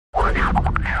Okay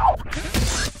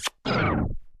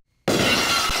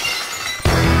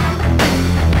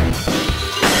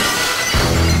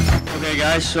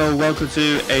guys, so welcome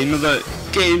to another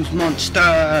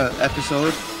GamesMonster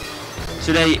episode.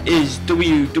 Today is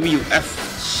WWF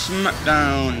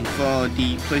Smackdown for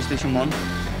the PlayStation 1,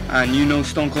 and you know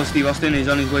Stone Cold Steve Austin is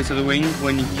on his way to the ring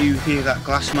when you hear that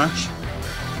glass smash.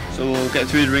 So we'll get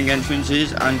through the ring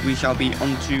entrances and we shall be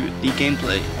onto the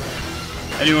gameplay.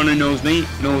 Anyone who knows me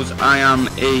knows I am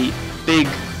a big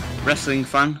wrestling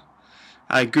fan.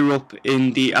 I grew up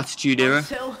in the Attitude Era,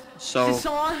 so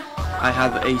I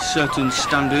have a certain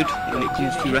standard when it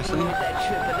comes to wrestling.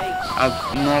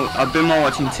 I've been more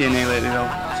watching TNA lately though,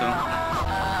 so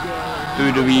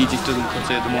WWE just doesn't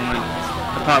cut it at the moment,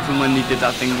 apart from when they did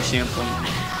that thing with CM Punk.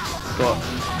 But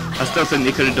I still think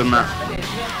they could have done that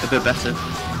a bit better.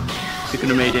 They could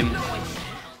have made him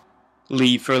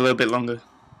leave for a little bit longer.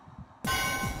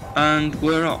 And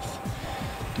we're off.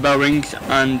 The bell rings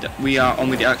and we are on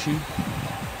with the action.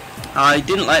 I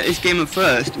didn't like this game at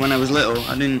first when I was little.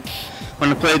 When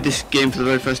I played this game for the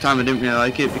very first time, I didn't really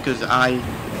like it because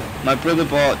my brother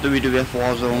bought WWF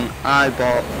Warzone, I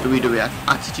bought WWF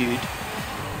Attitude,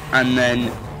 and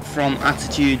then from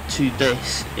Attitude to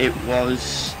this, it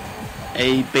was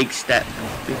a big step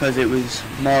because it was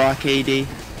more arcadey,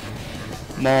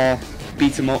 more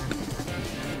beat 'em up,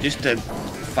 just a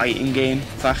fighting game,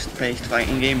 fast-paced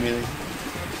fighting game really.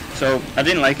 So I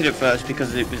didn't like it at first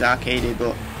because it was arcadey,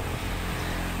 but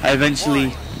I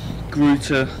eventually grew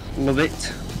to love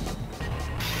it,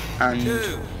 and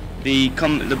the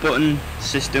button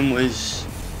system was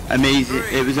amazing.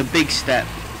 It was a big step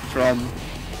from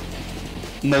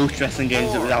most wrestling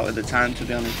games that was out at the time, to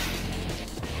be honest.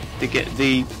 It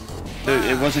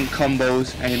wasn't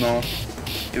combos anymore.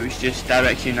 It was just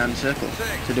direction and circle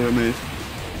to do a move.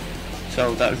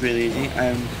 So that was really easy. I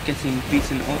am getting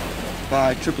beaten up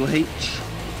by Triple H.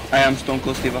 I am Stone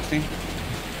Cold Steve Austin.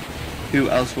 Who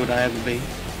else would I ever be,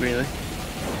 really?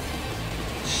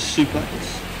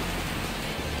 Suplex.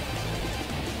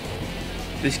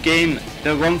 This game,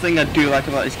 the one thing I do like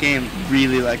about this game,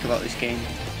 really like about this game,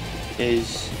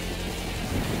 is...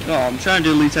 Oh, I'm trying to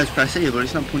do Lutez press here, but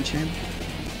it's not punching him.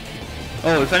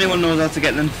 Oh, if anyone knows how to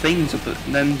get them things up,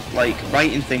 them like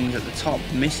writing things at the top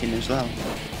missing as well.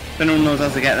 If anyone knows how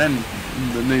to get them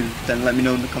removed, then let me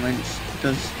know in the comments,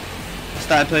 because I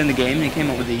started playing the game and it came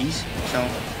up with these, so I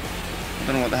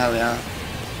don't know what the hell they are.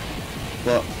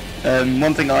 But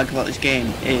one thing I like about this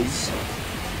game is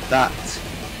that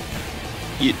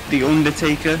the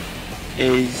Undertaker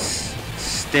is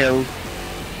still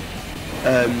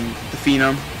the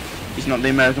Phenom. He's not the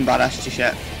American Badass just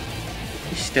yet.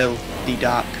 He's still the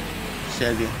Dark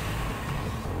Savior,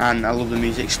 and I love the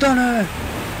music. Stunner!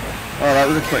 Oh, that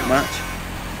was a quick match.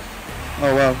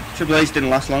 Oh well, Triple H didn't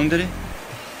last long, did he?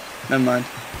 Never mind.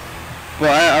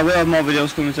 But I will have more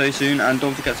videos coming to you soon, and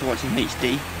don't forget to watch in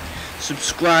HD.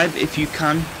 Subscribe if you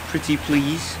can, pretty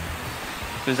please,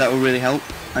 because that will really help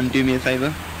and do me a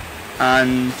favour.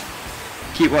 And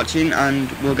keep watching, and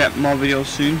we'll get more videos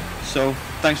soon. So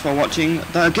thanks for watching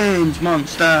The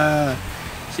GamesMonster.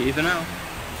 See you for now.